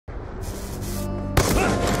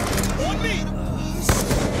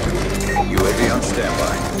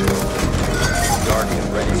standby.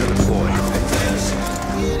 Guardian ready to deploy.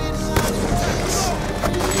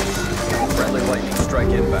 Friendly lightning strike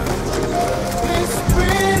inbound.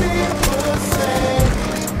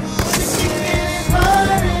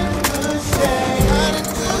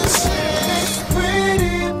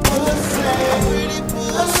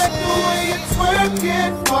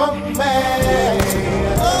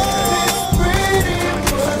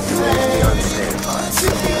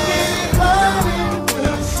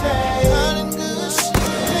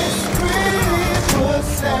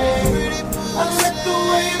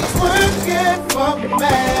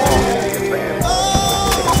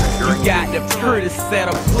 You got the prettiest set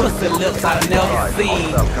of pussy lips I've never seen.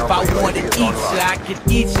 If I wanted to eat you, I could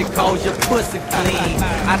eat you cause your pussy clean.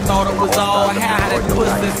 I thought it was all how that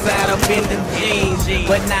pussy sat up in them jeans,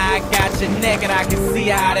 but now I got you naked, I can see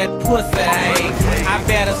how that pussy ain't. I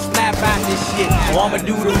better snap out this shit or I'ma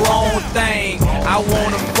do the wrong thing. I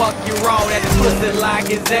wanna fuck you raw, that pussy like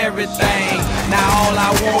it's everything. Now all I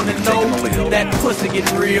wanna know is that pussy get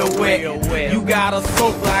real wet. You got a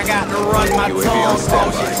soaker, I got to run my tongue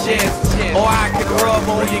across your chest. Or I could rub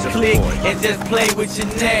on your clit and just play with your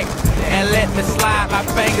neck and let me slide my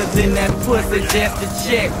fingers in that pussy just to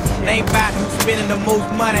check. Ain't about who's spending the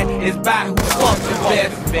most money, it's about who fucks the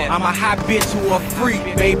best. I'm a hot bitch who a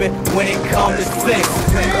freak, baby, when it comes to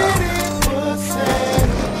sex.